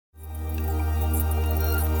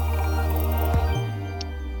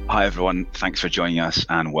Hi, everyone. Thanks for joining us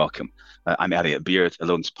and welcome. I'm Elliot Beard, a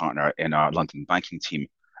loans partner in our London banking team.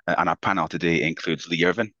 And our panel today includes Lee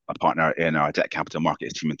Irvin, a partner in our debt capital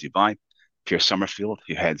markets team in Dubai, Pierre Summerfield,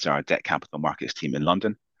 who heads our debt capital markets team in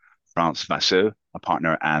London, France Vasseur, a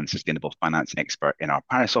partner and sustainable finance expert in our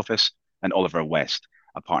Paris office, and Oliver West,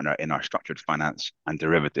 a partner in our structured finance and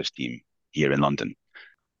derivatives team here in London.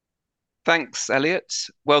 Thanks, Elliot.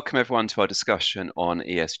 Welcome everyone to our discussion on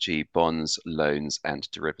ESG bonds, loans, and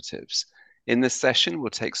derivatives. In this session,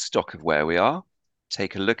 we'll take stock of where we are,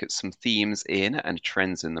 take a look at some themes in and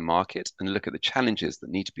trends in the market, and look at the challenges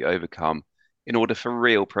that need to be overcome in order for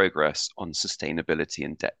real progress on sustainability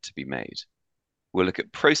and debt to be made. We'll look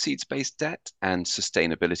at proceeds-based debt and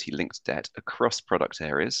sustainability-linked debt across product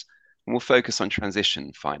areas, and we'll focus on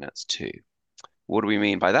transition finance too. What do we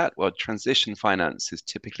mean by that? Well, transition finance is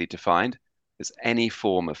typically defined as any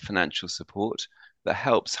form of financial support that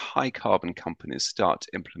helps high carbon companies start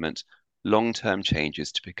to implement long-term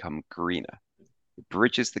changes to become greener. It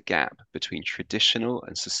bridges the gap between traditional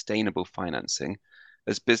and sustainable financing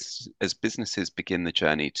as businesses begin the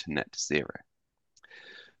journey to net zero.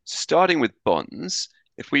 Starting with bonds,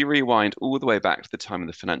 if we rewind all the way back to the time of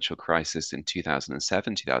the financial crisis in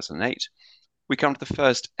 2007, 2008, we come to the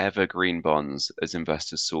first ever green bonds as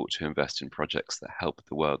investors sought to invest in projects that help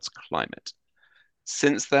the world's climate.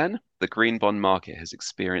 Since then, the green bond market has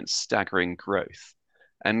experienced staggering growth,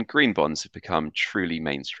 and green bonds have become truly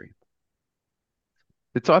mainstream.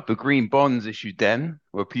 The type of green bonds issued then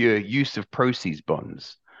were pure use of proceeds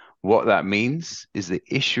bonds. What that means is the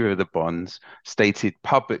issuer of the bonds stated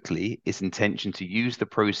publicly its intention to use the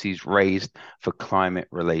proceeds raised for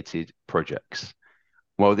climate-related projects.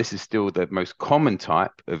 While this is still the most common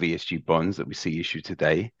type of ESG bonds that we see issued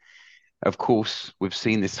today, of course, we've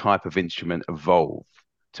seen this type of instrument evolve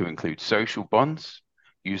to include social bonds,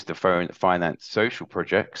 used to finance social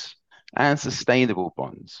projects, and sustainable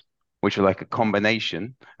bonds, which are like a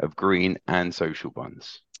combination of green and social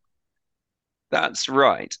bonds. That's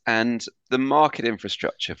right. And the market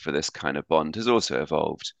infrastructure for this kind of bond has also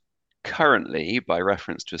evolved. Currently, by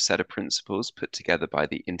reference to a set of principles put together by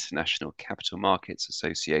the International Capital Markets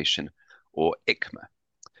Association, or ICMA,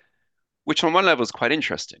 which on one level is quite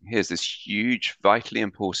interesting. Here's this huge, vitally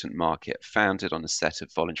important market founded on a set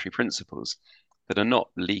of voluntary principles that are not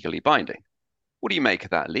legally binding. What do you make of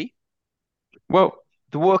that, Lee? Well,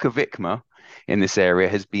 the work of ICMA in this area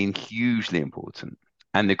has been hugely important,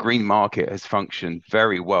 and the green market has functioned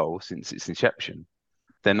very well since its inception.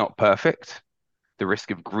 They're not perfect. The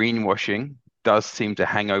risk of greenwashing does seem to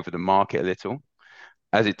hang over the market a little,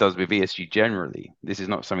 as it does with ESG generally. This is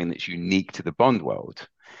not something that's unique to the bond world.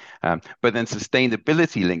 But then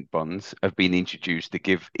sustainability-linked bonds have been introduced to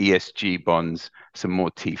give ESG bonds some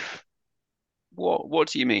more teeth. What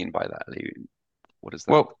do you mean by that, Lee? What is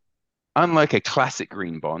that? Well, unlike a classic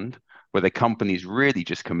green bond, where the company is really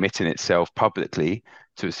just committing itself publicly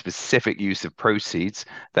to a specific use of proceeds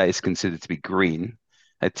that is considered to be green,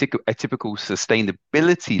 a typical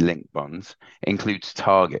sustainability-linked bonds includes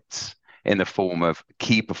targets in the form of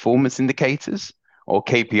key performance indicators or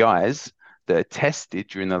KPIs that are tested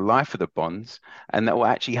during the life of the bonds and that will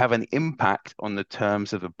actually have an impact on the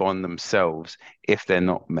terms of the bond themselves if they're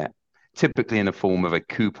not met, typically in the form of a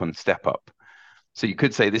coupon step up. So you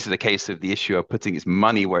could say this is a case of the issuer putting its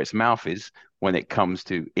money where its mouth is when it comes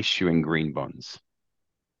to issuing green bonds.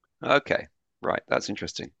 Okay, right, that's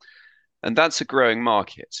interesting. And that's a growing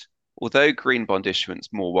market. Although green bond issuance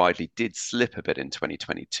more widely did slip a bit in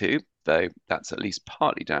 2022, though that's at least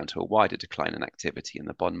partly down to a wider decline in activity in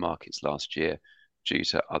the bond markets last year due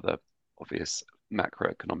to other obvious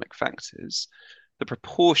macroeconomic factors, the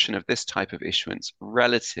proportion of this type of issuance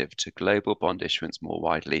relative to global bond issuance more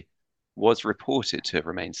widely was reported to have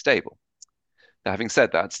remained stable. Now, having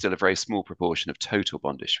said that, still a very small proportion of total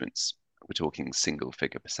bond issuance. We're talking single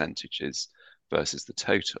figure percentages versus the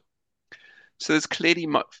total. So there's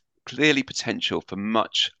clearly potential for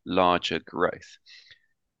much larger growth.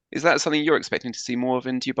 Is that something you're expecting to see more of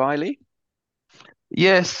in Dubai, Lee?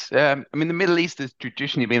 Yes, I mean, the Middle East has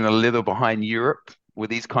traditionally been a little behind Europe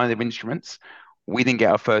with these kind of instruments. We didn't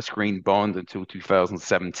get our first green bond until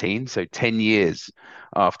 2017, so 10 years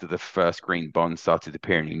after the first green bond started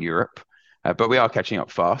appearing in Europe. But we are catching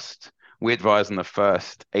up fast. We advised on the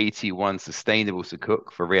first AT1 sustainable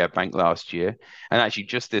sukuk for Riyadh Bank last year. And actually,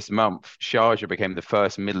 just this month, Sharjah became the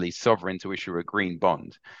first Middle East sovereign to issue a green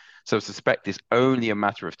bond. So I suspect it's only a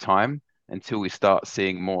matter of time until we start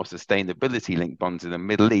seeing more sustainability-linked bonds in the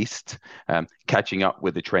Middle East catching up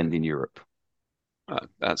with the trend in Europe.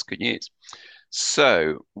 That's good news.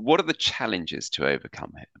 So, what are the challenges to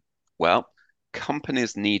overcome here? Well,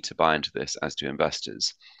 companies need to buy into this, as do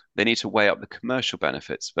investors. They need to weigh up the commercial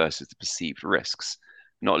benefits versus the perceived risks,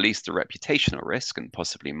 not least the reputational risk and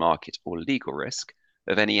possibly market or legal risk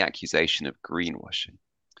of any accusation of greenwashing.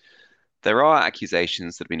 There are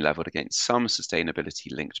accusations that have been leveled against some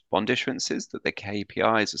sustainability-linked bond issuances that their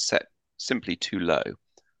KPIs are set simply too low,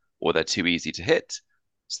 or they're too easy to hit,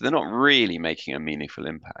 so they're not really making a meaningful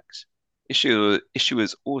impact.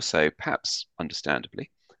 Issuers also, perhaps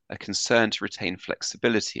understandably, are concerned to retain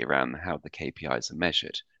flexibility around how the KPIs are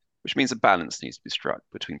measured, which means a balance needs to be struck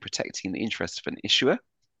between protecting the interests of an issuer,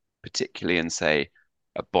 particularly in, say,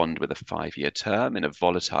 a bond with a 5-year term in a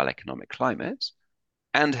volatile economic climate,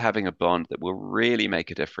 and having a bond that will really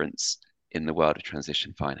make a difference in the world of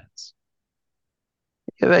transition finance.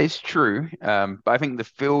 Yeah, that is true. But I think the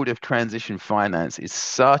field of transition finance is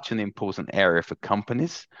such an important area for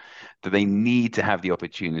companies that they need to have the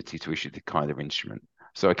opportunity to issue the kind of instrument.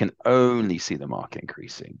 So I can only see the market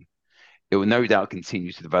increasing. It will no doubt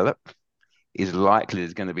continue to develop. It's likely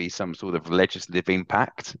there's going to be some sort of legislative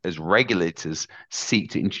impact as regulators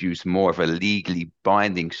seek to introduce more of a legally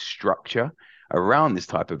binding structure around this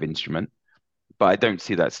type of instrument. But I don't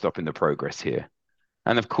see that stopping the progress here.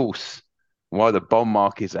 And of course, while the bond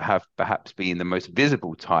markets have perhaps been the most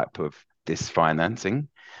visible type of this financing,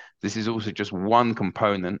 this is also just one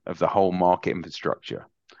component of the whole market infrastructure.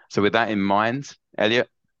 So with that in mind, Elliot,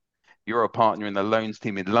 you're a partner in the loans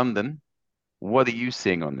team in London. What are you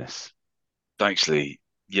seeing on this? Thanks, Lee.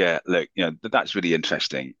 Yeah, look, that's really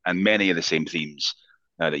interesting. And many of the same themes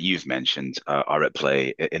that you've mentioned are at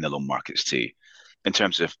play in the loan markets too. In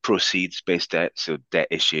terms of proceeds-based debt, so debt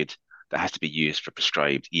issued that has to be used for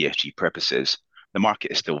prescribed ESG purposes, the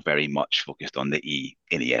market is still very much focused on the E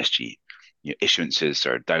in ESG. Issuances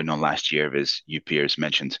are down on last year, as you peers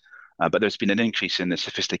mentioned, but there's been an increase in the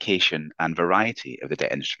sophistication and variety of the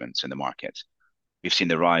debt instruments in the market. We've seen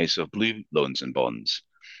the rise of blue loans and bonds.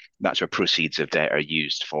 That's where proceeds of debt are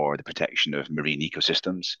used for the protection of marine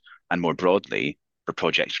ecosystems and more broadly for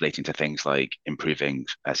projects relating to things like improving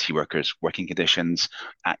seaworkers' working conditions,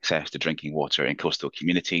 access to drinking water in coastal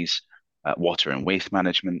communities, water and waste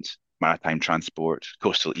management, maritime transport,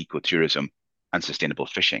 coastal ecotourism, and sustainable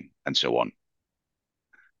fishing, and so on.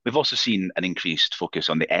 We've also seen an increased focus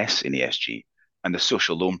on the S in ESG, and the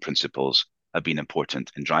social loan principles have been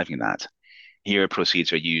important in driving that. Here,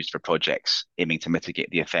 proceeds are used for projects aiming to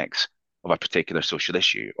mitigate the effects of a particular social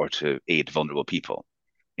issue or to aid vulnerable people.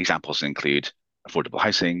 Examples include affordable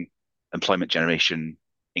housing, employment generation,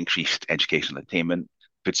 increased educational attainment,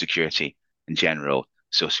 food security, and general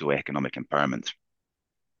socioeconomic empowerment.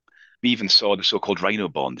 We even saw the so-called Rhino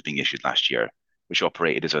bond being issued last year, which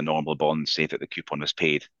operated as a normal bond, save that the coupon was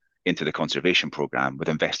paid into the conservation programme, with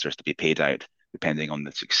investors to be paid out depending on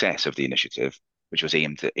the success of the initiative, which was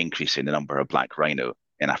aimed at increasing the number of black rhino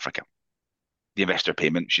in Africa. The investor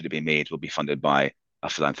payment, should it be made, will be funded by a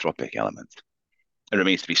philanthropic element. It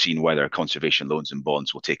remains to be seen whether conservation loans and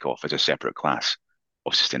bonds will take off as a separate class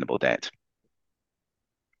of sustainable debt.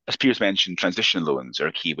 As Piers mentioned, transition loans are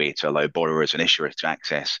a key way to allow borrowers and issuers to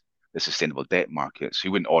access the sustainable debt markets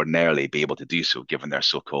who wouldn't ordinarily be able to do so given their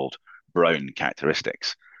so-called brown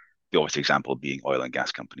characteristics, the obvious example being oil and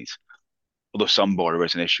gas companies. Although some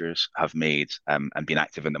borrowers and issuers have made and been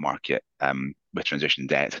active in the market with transition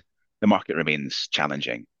debt, the market remains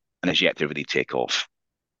challenging and has yet to really take off.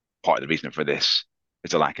 Part of the reason for this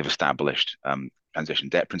is the lack of established transition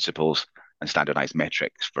debt principles and standardized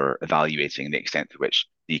metrics for evaluating the extent to which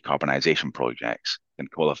decarbonisation projects can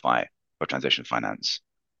qualify for transition finance.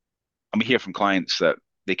 And we hear from clients that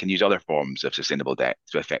they can use other forms of sustainable debt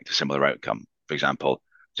to effect a similar outcome. For example,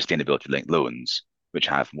 sustainability-linked loans, which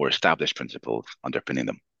have more established principles underpinning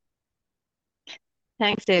them.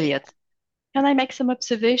 Thanks, Elliot. Can I make some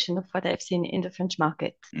observation of what I've seen in the French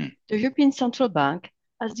market? The European Central Bank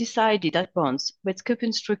has decided that bonds with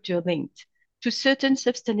coupon structure linked to certain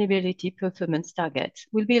sustainability performance targets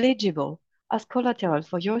will be eligible as collateral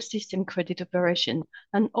for Eurosystem credit operation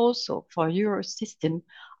and also for Eurosystem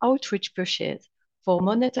outreach purchase for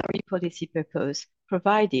monetary policy purpose,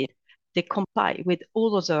 provided they comply with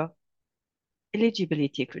all other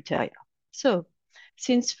eligibility criteria. So,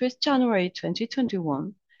 since 1st January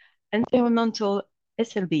 2021, environmental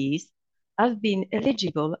SLBs have been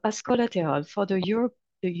eligible as collateral for the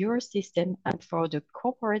Eurosystem and for the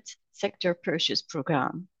corporate sector purchase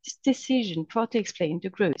program. This decision partly explains the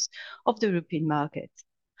growth of the European market.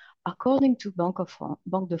 According to Banque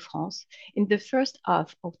de France, in the first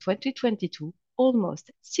half of 2022,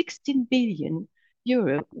 almost 16 billion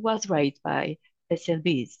euro was raised by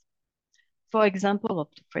SLBs. For example, of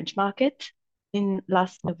the French market, in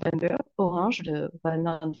last November, Orange, the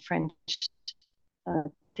well-known French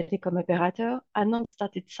telecom operator announced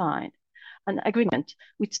that it signed an agreement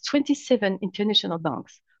with 27 international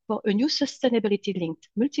banks for a new sustainability-linked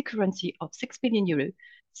multi-currency of 6 billion euro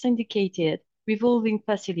syndicated revolving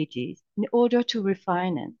facilities in order to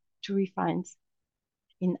refinance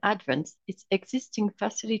in advance its existing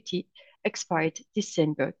facility expired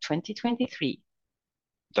December 2023.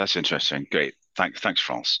 That's interesting. Great. Thanks,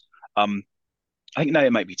 France. I think now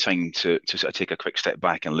it might be time to sort of take a quick step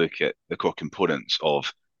back and look at the core components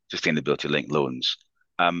of sustainability-linked loans.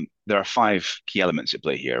 There are 5 key elements at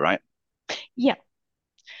play here, right? Yeah.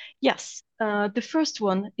 Yes. The first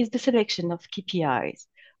one is the selection of KPIs.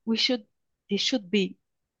 They should be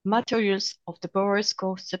materials of the borrower's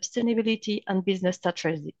core sustainability and business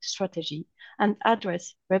strategy and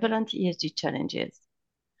address relevant ESG challenges.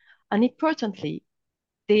 And importantly,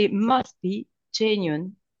 they must be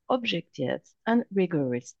genuine, objective, and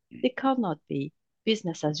rigorous. They cannot be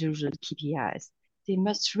business as usual KPIs. They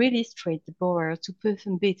must really illustrate the borrower to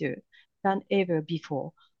perform better than ever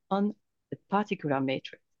before on a particular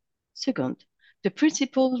metric. Second, the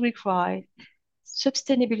principles require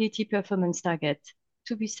sustainability performance targets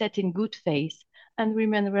to be set in good faith and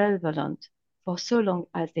remain relevant for so long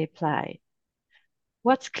as they apply.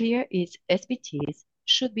 What's clear is SBTs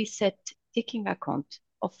should be set taking account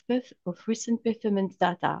of recent performance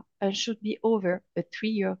data and should be over a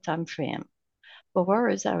 3-year time frame.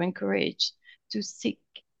 Borrowers are encouraged to seek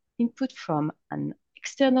input from an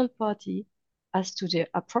external party as to the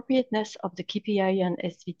appropriateness of the KPI and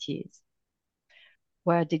SBTs.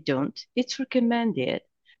 Where they don't, it's recommended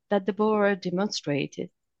that the borrower demonstrated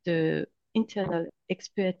the internal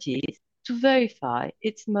expertise to verify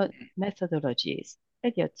its methodologies.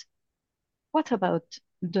 Elliot, what about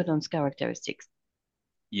the loan's characteristics?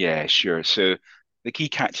 Yeah, sure. So the key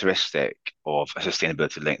characteristic of a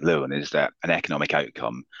sustainability-linked loan is that an economic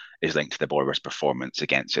outcome is linked to the borrower's performance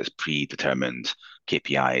against its predetermined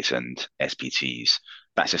KPIs and SBTs.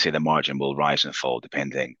 That's to say the margin will rise and fall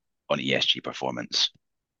depending on ESG performance.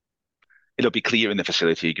 It'll be clear in the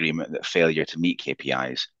facility agreement that failure to meet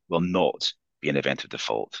KPIs will not be an event of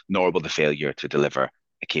default, nor will the failure to deliver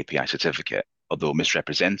a KPI certificate, although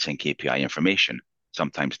misrepresenting KPI information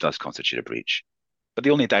sometimes does constitute a breach. But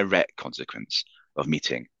the only direct consequence of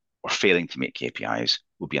meeting or failing to meet KPIs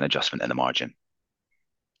will be an adjustment in the margin.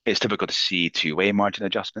 It's typical to see two-way margin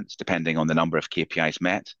adjustments depending on the number of KPIs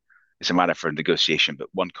met. It's a matter for negotiation, but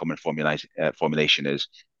one common formulation is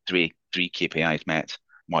three KPIs met,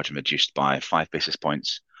 margin reduced by 5 basis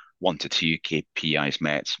points, 1 to 2 KPIs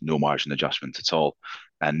met, no margin adjustment at all,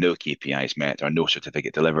 and no KPIs met or no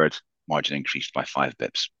certificate delivered, margin increased by 5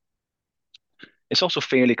 bips. It's also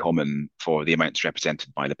fairly common for the amounts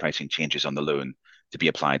represented by the pricing changes on the loan to be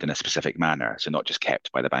applied in a specific manner, so not just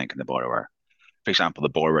kept by the bank and the borrower. For example, the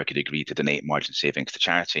borrower could agree to donate margin savings to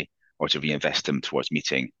charity or to reinvest them towards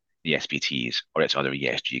meeting the SBTs or its other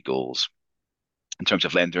ESG goals. In terms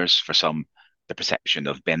of lenders, for some, the perception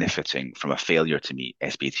of benefiting from a failure to meet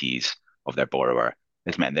SBTs of their borrower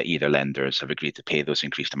has meant that either lenders have agreed to pay those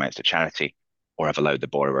increased amounts to charity or have allowed the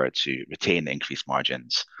borrower to retain increased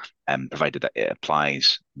margins, provided that it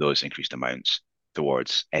applies those increased amounts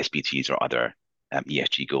towards SBTs or other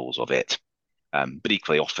ESG goals of it. But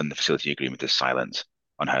equally often, the facility agreement is silent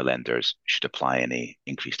on how lenders should apply any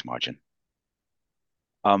increased margin.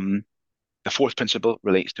 The fourth principle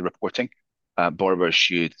relates to reporting. Borrowers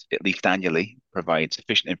should, at least annually, provide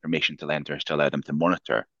sufficient information to lenders to allow them to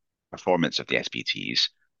monitor performance of the SBTs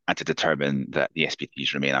and to determine that the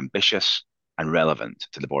SBTs remain ambitious and relevant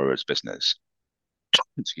to the borrower's business.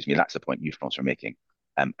 Excuse me, that's the point you, France, were making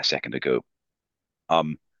a second ago.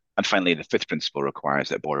 And finally, the fifth principle requires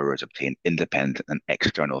that borrowers obtain independent and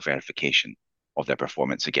external verification of their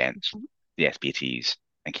performance against the SBTs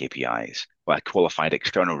and KPIs by a qualified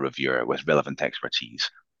external reviewer with relevant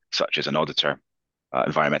expertise, such as an auditor,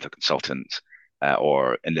 environmental consultant,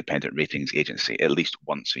 or independent ratings agency, at least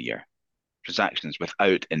once a year. Transactions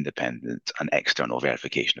without independent and external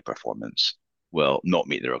verification of performance will not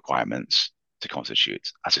meet the requirements to constitute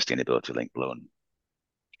a sustainability-linked loan.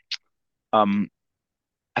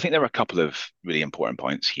 I think there are a couple of really important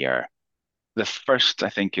points here. The first, I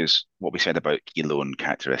think, is what we said about key loan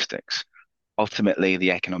characteristics. Ultimately,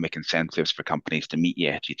 the economic incentives for companies to meet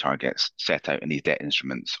ESG targets set out in these debt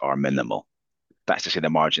instruments are minimal. That's to say the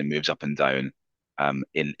margin moves up and down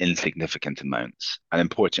in insignificant amounts. And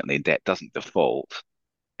importantly, debt doesn't default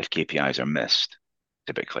if KPIs are missed,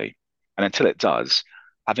 typically. And until it does,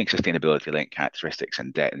 having sustainability-linked characteristics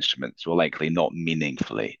in debt instruments will likely not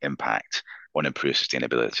meaningfully impact on improved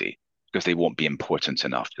sustainability because they won't be important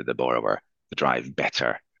enough to the borrower to drive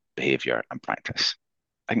better behavior and practice.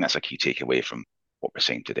 I think that's a key takeaway from what what we're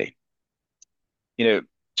seeing today.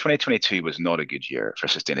 2022 was not a good year for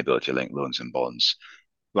sustainability-linked loans and bonds.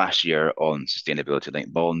 Last year on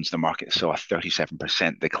sustainability-linked bonds, the market saw a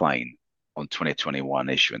 37% decline on 2021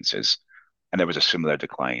 issuances, and there was a similar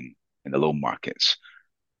decline in the loan markets.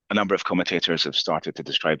 A number of commentators have started to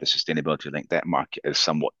describe the sustainability-linked debt market as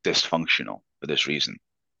somewhat dysfunctional for this reason,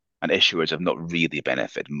 and issuers have not really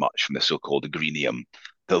benefited much from the so-called greenium,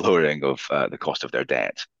 the lowering of the cost of their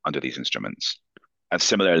debt under these instruments. And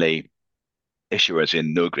similarly, issuers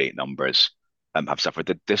in no great numbers have suffered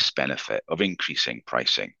the disbenefit of increasing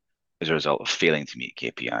pricing as a result of failing to meet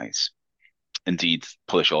KPIs. Indeed,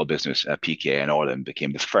 Polish oil business PKN Orlen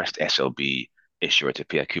became the first SLB issuer to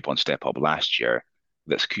pay a coupon step-up last year,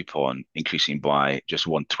 with its coupon increasing by just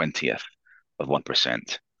 1/20th of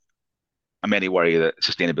 1%. And many worry that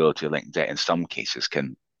sustainability-linked debt in some cases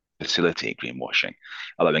can facilitate greenwashing,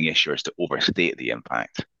 allowing issuers to overstate the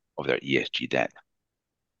impact of their ESG debt.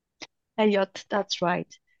 Elliot, that's right.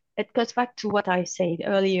 It goes back to what I said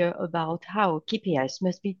earlier about how KPIs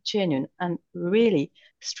must be genuine and really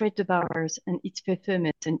straight to borrowers and its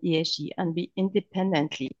performance in ESG and be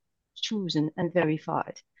independently chosen and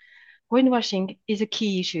verified. Greenwashing is a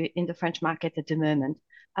key issue in the French market at the moment,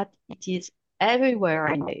 and it is everywhere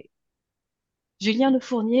I know. Julien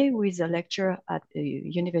Lefournier, who is a lecturer at a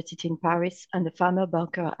university in Paris and a former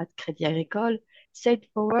banker at Crédit Agricole, said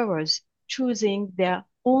borrowers choosing their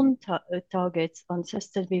own targets on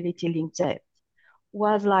sustainability-linked debt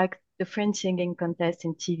was like the French singing contest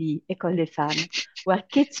in TV, École des Femmes, where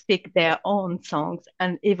kids pick their own songs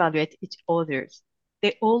and evaluate each other's.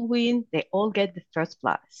 They all win, they all get the first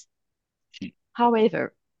prize.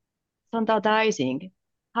 However, standardizing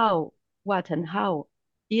how, what, and how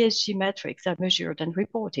ESG metrics are measured and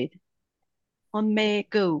reported on may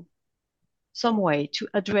go some way to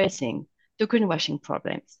addressing the greenwashing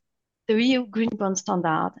problems. The EU Green Bond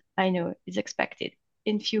Standard, I know, is expected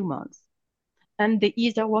in few months, and the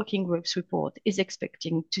ESA Working Group's report is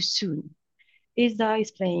expecting to soon. ESA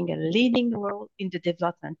is playing a leading role in the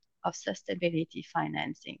development of sustainability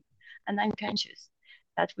financing, and I'm conscious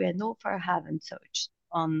that we are no far haven't touched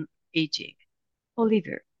on aging.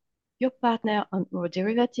 Oliver, your partner on our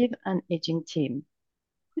derivative and aging team,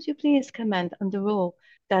 could you please comment on the role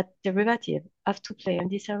that derivatives have to play in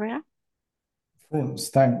this area?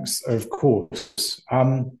 Thanks, of course.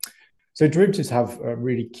 So derivatives have a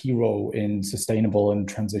really key role in sustainable and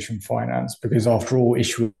transition finance because, after all,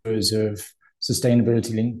 issuers of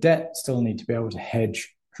sustainability-linked debt still need to be able to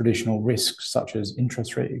hedge traditional risks such as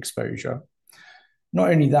interest rate exposure. Not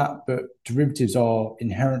only that, but derivatives are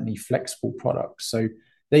inherently flexible products, so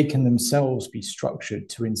they can themselves be structured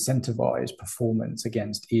to incentivize performance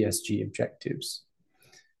against ESG objectives.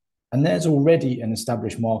 And there's already an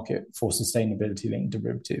established market for sustainability-linked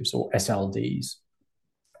derivatives, or SLDs,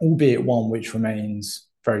 albeit one which remains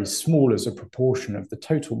very small as a proportion of the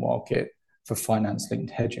total market for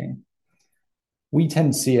finance-linked hedging. We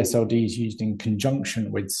tend to see SLDs used in conjunction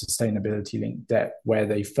with sustainability-linked debt, where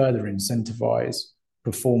they further incentivize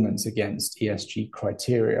performance against ESG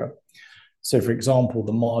criteria. So, for example,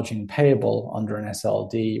 the margin payable under an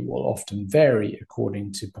SLD will often vary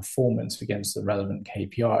according to performance against the relevant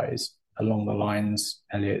KPIs, along the lines,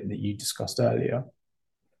 Elliot, that you discussed earlier.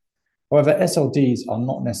 However, SLDs are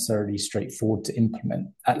not necessarily straightforward to implement,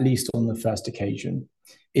 at least on the first occasion.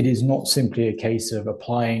 It is not simply a case of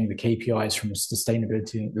applying the KPIs from a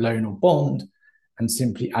sustainability loan or bond and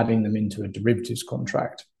simply adding them into a derivatives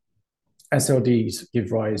contract. SLDs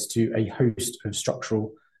give rise to a host of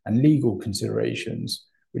structural and legal considerations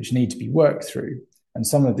which need to be worked through, and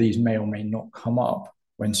some of these may or may not come up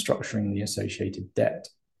when structuring the associated debt.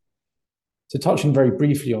 So touching very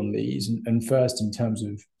briefly on these, and first in terms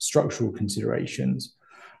of structural considerations,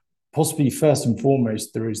 possibly first and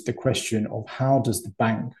foremost, there is the question of how does the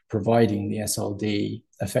bank providing the SLD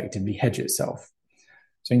effectively hedge itself?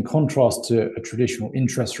 So in contrast to a traditional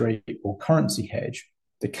interest rate or currency hedge,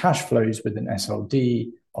 the cash flows with an SLD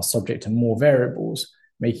are subject to more variables,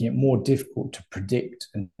 making it more difficult to predict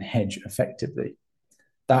and hedge effectively.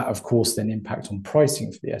 That, of course, then impacts on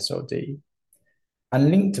pricing for the SLD.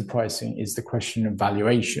 And linked to pricing is the question of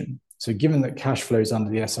valuation. So given that cash flows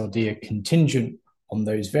under the SLD are contingent on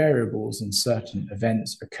those variables and certain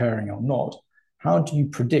events occurring or not, how do you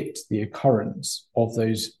predict the occurrence of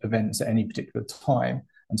those events at any particular time?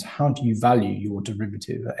 And how do you value your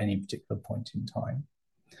derivative at any particular point in time?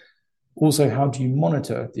 Also, how do you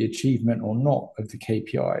monitor the achievement or not of the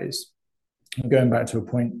KPIs? And going back to a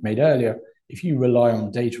point made earlier, if you rely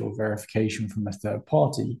on data or verification from a third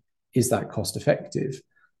party, is that cost effective?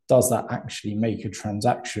 Does that actually make a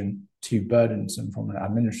transaction too burdensome from an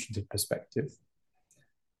administrative perspective?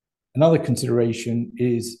 Another consideration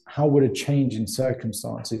is how would a change in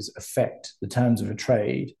circumstances affect the terms of a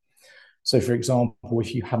trade? So, for example,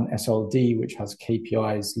 if you had an SLD which has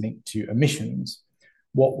KPIs linked to emissions,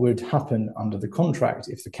 what would happen under the contract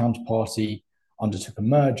if the counterparty undertook a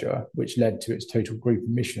merger which led to its total group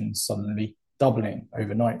emissions suddenly doubling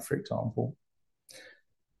overnight, for example?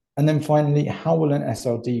 And then finally, how will an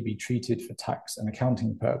SLD be treated for tax and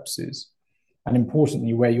accounting purposes? And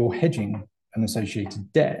importantly, where you're hedging an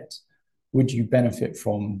associated debt, would you benefit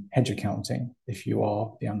from hedge accounting if you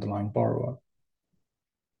are the underlying borrower?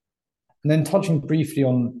 And then touching briefly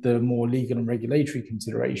on the more legal and regulatory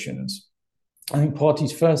considerations, I think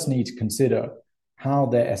parties first need to consider how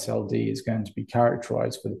their SLD is going to be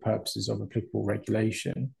characterized for the purposes of applicable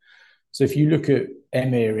regulation. So if you look at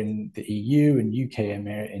EMIR in the EU and UK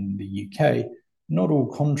EMIR in the UK, not all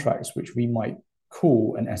contracts which we might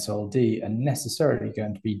call an SLD are necessarily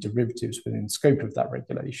going to be derivatives within the scope of that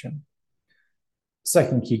regulation.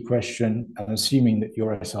 Second key question, and assuming that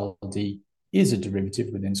your SLD is a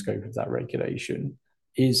derivative within scope of that regulation,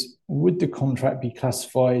 is would the contract be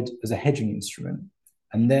classified as a hedging instrument?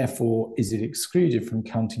 And therefore, is it excluded from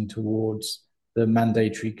counting towards the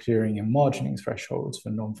mandatory clearing and margining thresholds for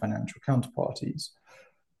non-financial counterparties?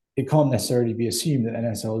 It can't necessarily be assumed that an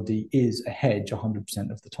SLD is a hedge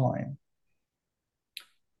 100% of the time.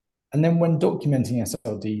 And then when documenting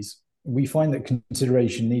SLDs, we find that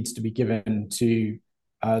consideration needs to be given to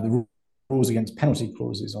the rules against penalty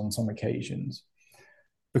clauses on some occasions.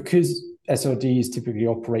 Because SLDs typically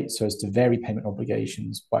operate so as to vary payment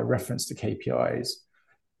obligations by reference to KPIs,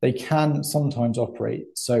 they can sometimes operate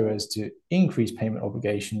so as to increase payment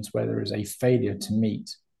obligations where there is a failure to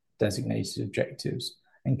meet designated objectives.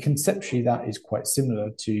 And conceptually, that is quite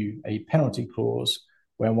similar to a penalty clause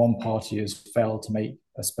where one party has failed to make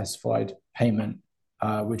a specified payment,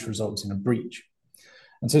 which results in a breach.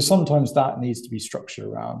 And so sometimes that needs to be structured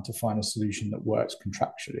around to find a solution that works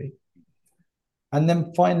contractually. And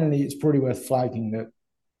then finally, it's probably worth flagging that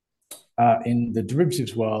in the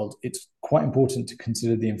derivatives world, it's quite important to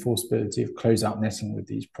consider the enforceability of closeout netting with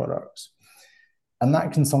these products. And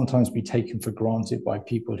that can sometimes be taken for granted by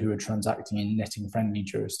people who are transacting in netting-friendly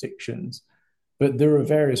jurisdictions. But there are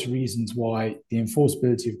various reasons why the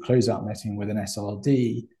enforceability of closeout netting with an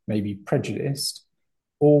SLD may be prejudiced,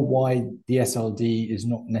 or why the SLD is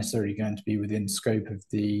not necessarily going to be within scope of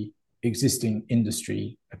the existing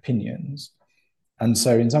industry opinions. And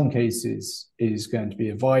so in some cases, it is going to be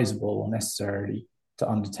advisable or necessary to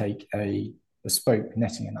undertake a bespoke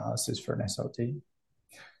netting analysis for an SLD.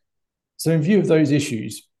 So in view of those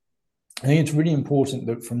issues, I think it's really important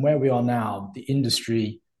that from where we are now, the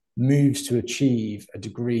industry moves to achieve a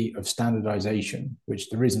degree of standardization,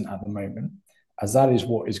 which there isn't at the moment, as that is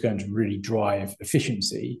what is going to really drive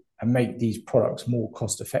efficiency and make these products more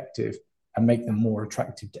cost effective and make them more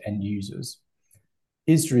attractive to end users.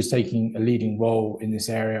 ISDA is taking a leading role in this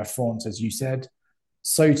area, France, as you said.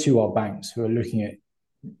 So too are banks who are looking at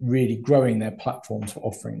really growing their platforms for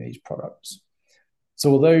offering these products.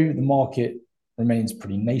 So although the market remains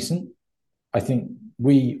pretty nascent, I think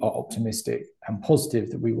we are optimistic and positive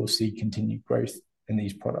that we will see continued growth in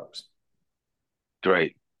these products.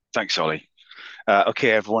 Great. Thanks, Ollie. Okay,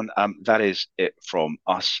 everyone, that is it from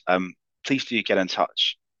us. Please do get in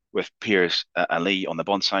touch with Piers and Lee on the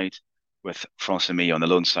bond side, with France and me on the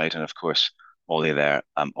loan side, and of course, Ollie there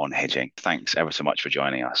on hedging. Thanks ever so much for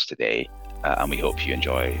joining us today, and we hope you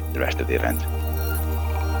enjoy the rest of the event.